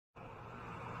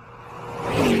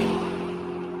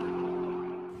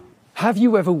Have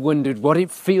you ever wondered what it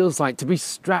feels like to be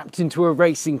strapped into a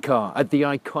racing car at the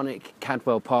iconic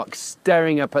Cadwell Park,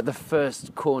 staring up at the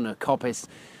first corner coppice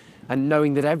and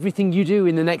knowing that everything you do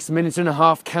in the next minute and a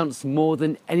half counts more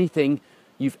than anything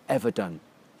you've ever done?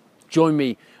 Join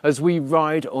me as we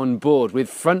ride on board with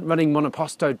front-running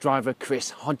monoposto driver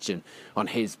Chris Hodgen on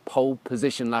his pole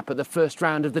position lap at the first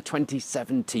round of the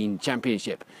 2017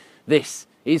 championship. This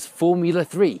is Formula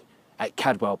 3 at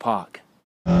Cadwell Park.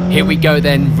 Here we go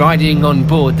then, riding on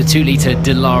board the 2-litre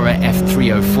Dallara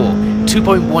F304.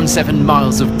 2.17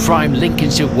 miles of prime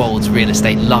Lincolnshire Wolds real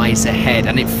estate lies ahead,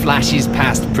 and it flashes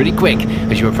past pretty quick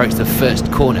as you approach the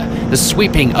first corner. The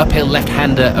sweeping uphill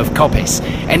left-hander of Coppice.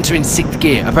 Entering 6th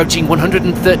gear, approaching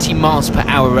 130 miles per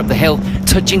hour up the hill,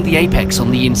 touching the apex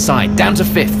on the inside. Down to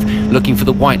 5th, looking for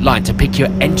the white line to pick your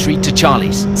entry to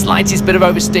Charlie's. Slightest bit of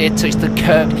oversteer, touch the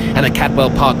curb, and the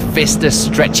Cadwell Park vista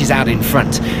stretches out in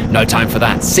front. No time for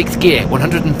that. 6th gear,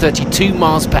 132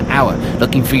 miles per hour,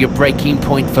 looking for your braking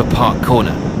point for Park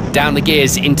Corner. Down the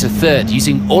gears into 3rd,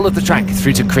 using all of the track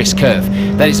through to Chris Curve.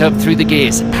 Then it's up through the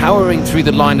gears, powering through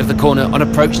the line of the corner on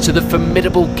approach to the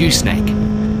formidable gooseneck.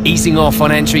 Easing off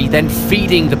on entry, then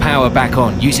feeding the power back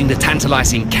on, using the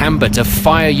tantalising camber to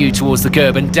fire you towards the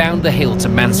curb and down the hill to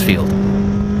Mansfield.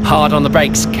 Hard on the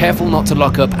brakes, careful not to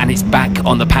lock up, and it's back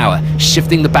on the power,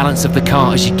 shifting the balance of the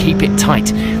car as you keep it tight.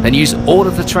 Then use all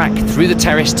of the track through the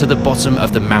terrace to the bottom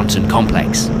of the mountain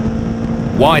complex.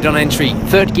 Wide on entry,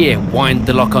 3rd gear, wind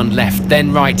the lock on left,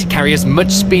 then right, carry as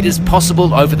much speed as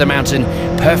possible over the mountain,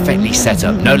 perfectly set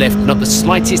up, no lift, not the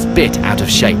slightest bit out of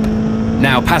shape.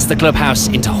 Now past the clubhouse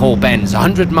into Hall Bends,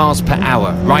 100 miles per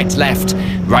hour, right left,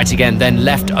 right again, then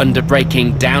left under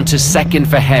braking, down to 2nd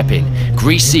for hairpin,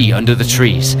 greasy under the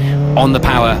trees. On the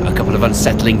power, a couple of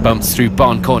unsettling bumps through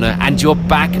Barn Corner, and you're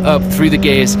back up through the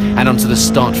gears and onto the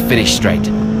start-finish straight.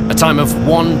 A time of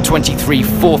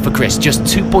 1:23.4 for Chris, just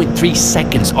 2.3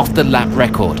 seconds off the lap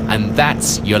record, and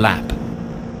that's your lap.